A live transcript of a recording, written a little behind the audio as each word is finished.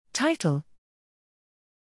Title: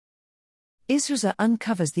 ISRSA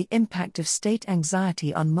uncovers the impact of state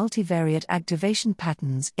anxiety on multivariate activation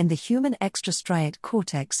patterns in the human extrastriate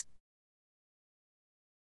cortex.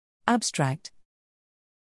 Abstract: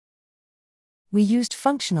 We used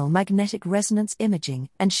functional magnetic resonance imaging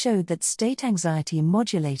and showed that state anxiety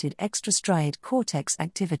modulated extrastriate cortex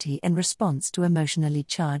activity in response to emotionally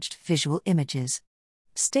charged visual images.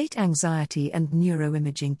 State anxiety and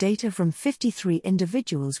neuroimaging data from 53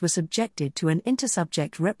 individuals were subjected to an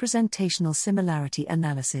intersubject representational similarity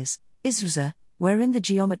analysis, ISRSA, wherein the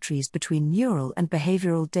geometries between neural and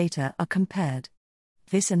behavioral data are compared.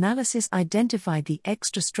 This analysis identified the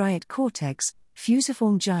extrastriate cortex,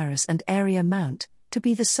 fusiform gyrus and area mount, to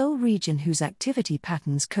be the sole region whose activity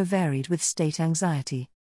patterns covaried with state anxiety.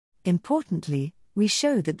 Importantly, we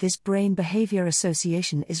show that this brain-behavior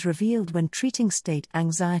association is revealed when treating state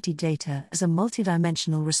anxiety data as a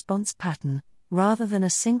multidimensional response pattern, rather than a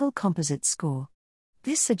single composite score.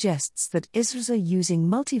 This suggests that ISRSA using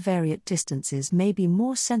multivariate distances may be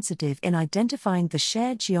more sensitive in identifying the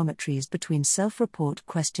shared geometries between self-report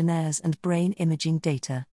questionnaires and brain imaging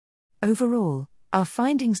data. Overall, our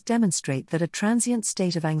findings demonstrate that a transient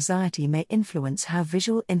state of anxiety may influence how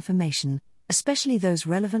visual information, especially those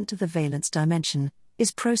relevant to the valence dimension,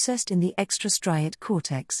 is processed in the extrastriate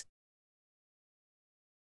cortex.